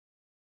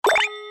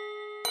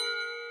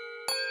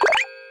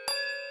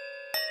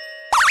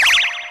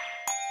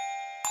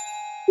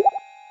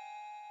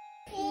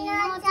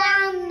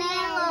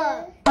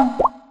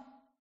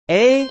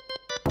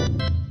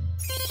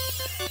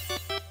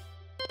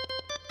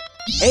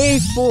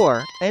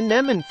A4.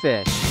 Anemone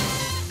fish.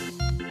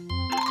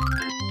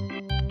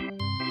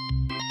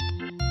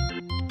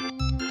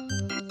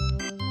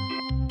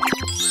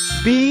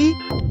 B.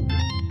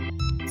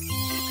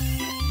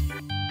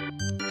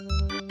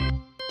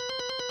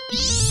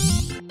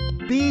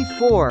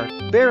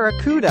 B4.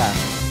 Barracuda.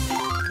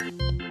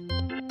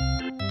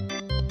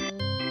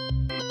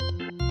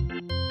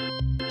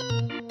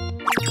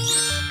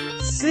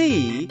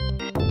 C.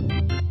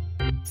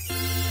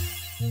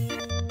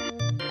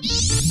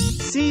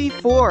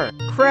 C4.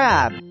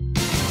 Crab.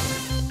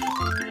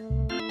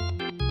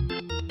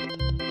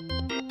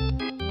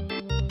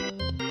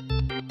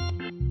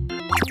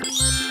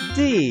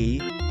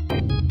 D.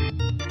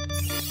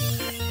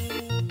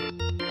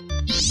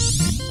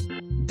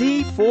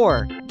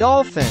 D4.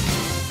 Dolphin.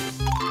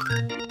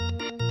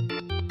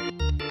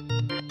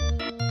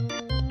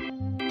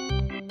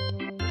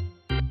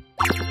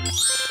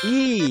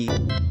 E.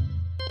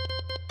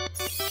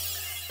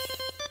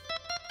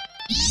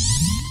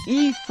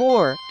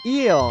 E4.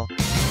 Eel.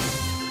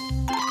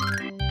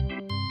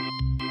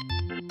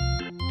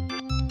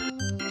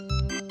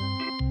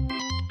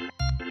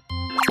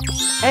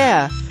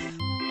 F.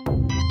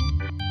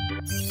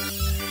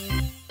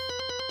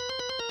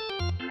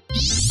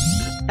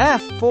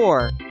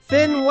 F4.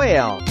 Fin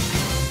whale.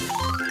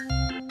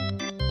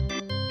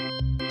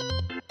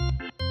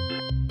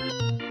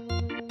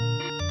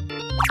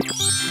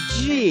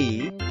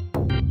 G.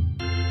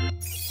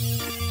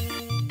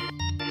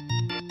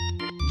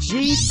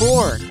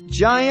 G4.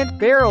 Giant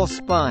barrel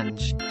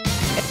sponge.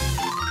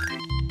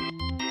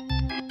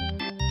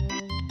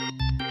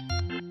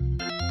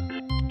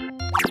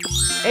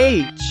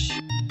 H.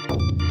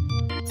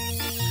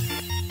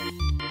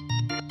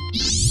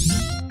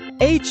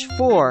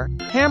 H4.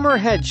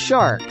 Hammerhead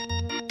shark.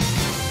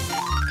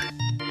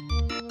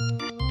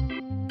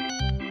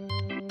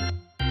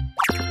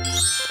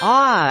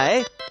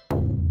 I.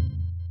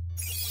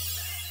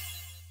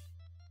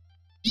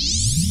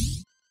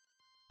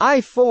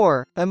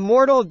 I4.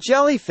 Immortal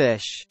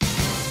jellyfish.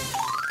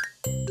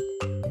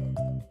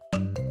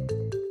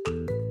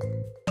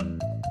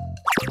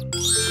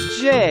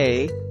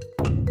 J.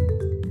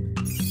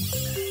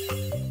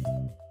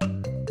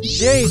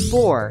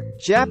 J4.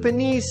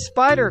 Japanese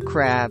spider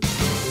crab.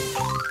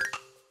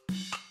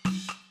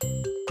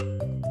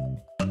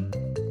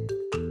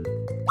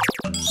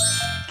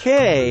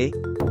 K.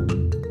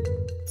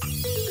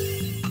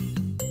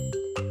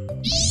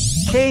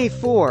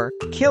 K4.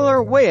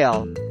 Killer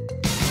whale.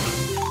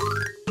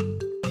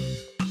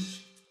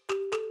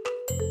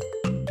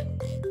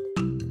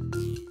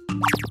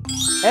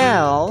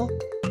 L.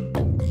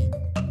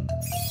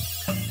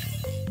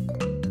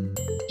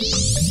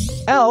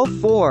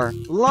 L4.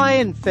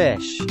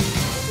 Lionfish.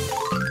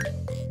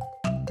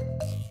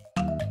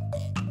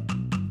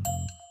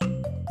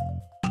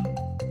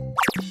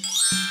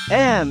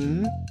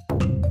 M.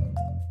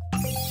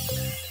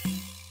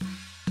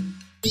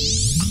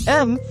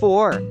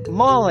 M4.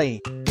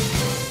 Molly.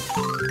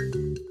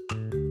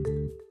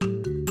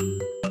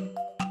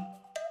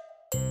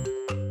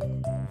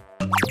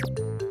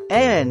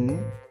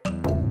 N.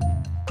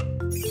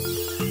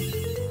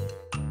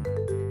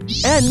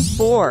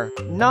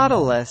 N4.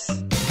 Nautilus.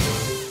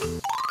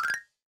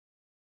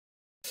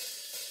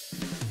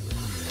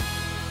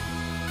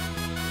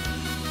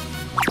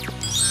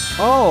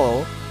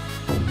 O.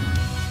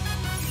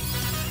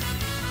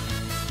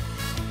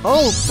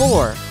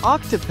 O4.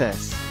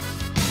 Octopus.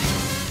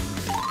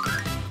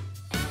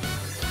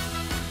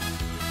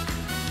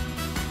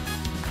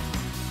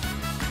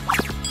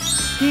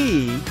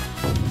 P.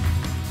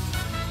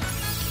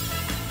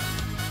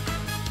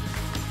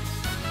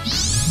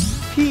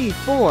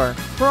 P4.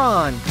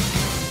 Prawn.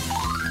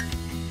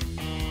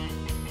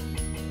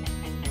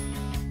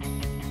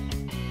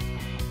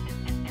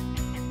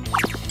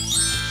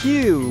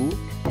 Q.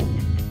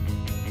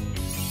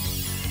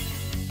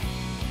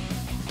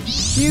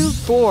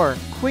 Q4.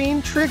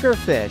 Queen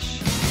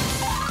triggerfish.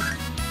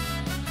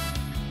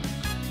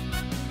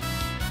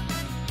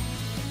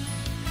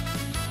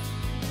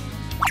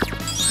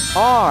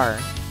 R.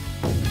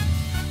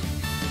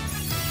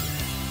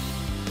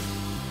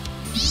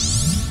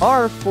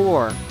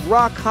 R4.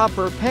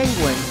 Rockhopper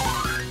penguin.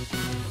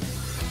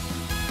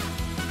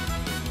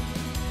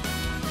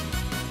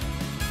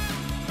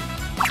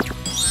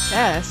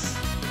 S.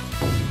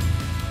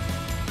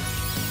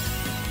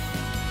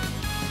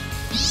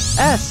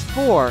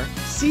 S4.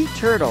 Sea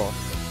turtle.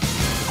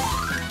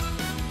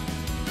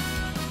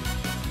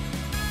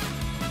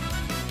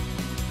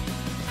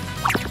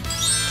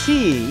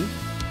 T.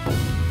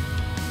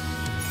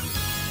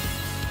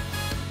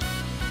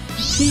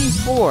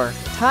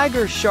 T4.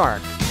 Tiger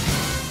shark.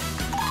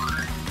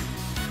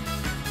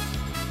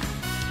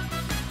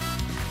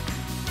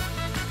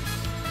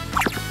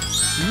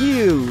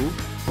 U.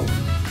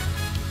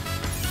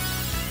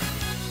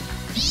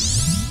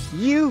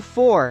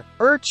 U4.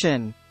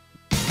 Urchin.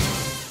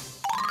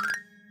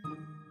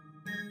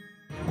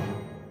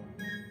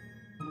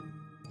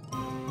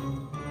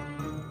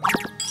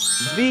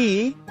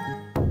 V.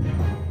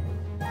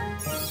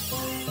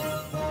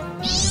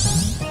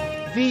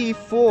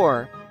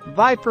 V4,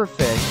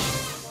 viperfish.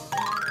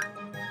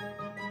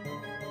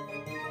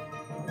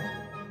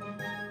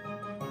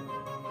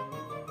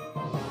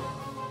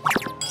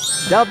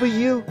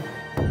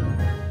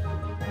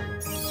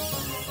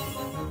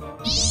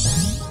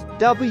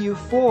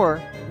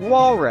 W4,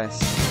 walrus.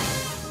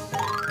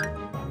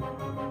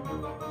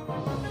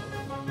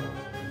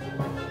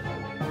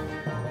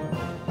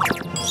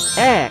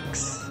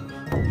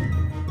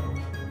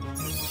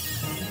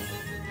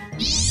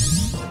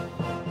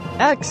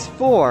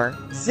 X4,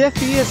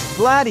 Xiphias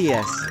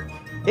gladius.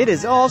 It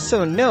is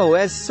also known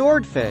as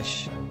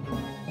swordfish.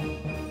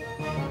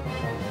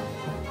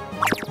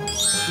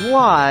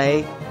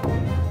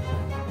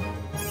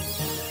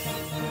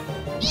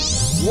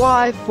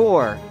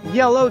 Y4,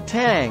 yellow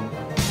tang.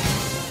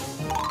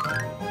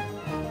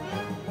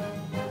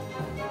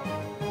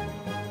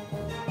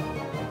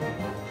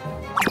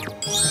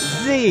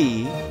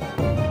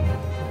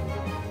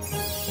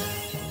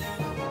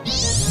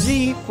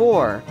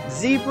 Z4,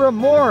 zebra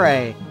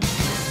moray.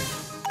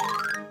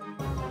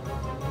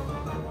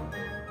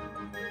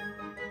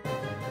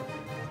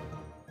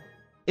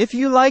 If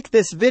you like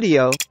this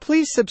video,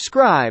 please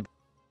subscribe.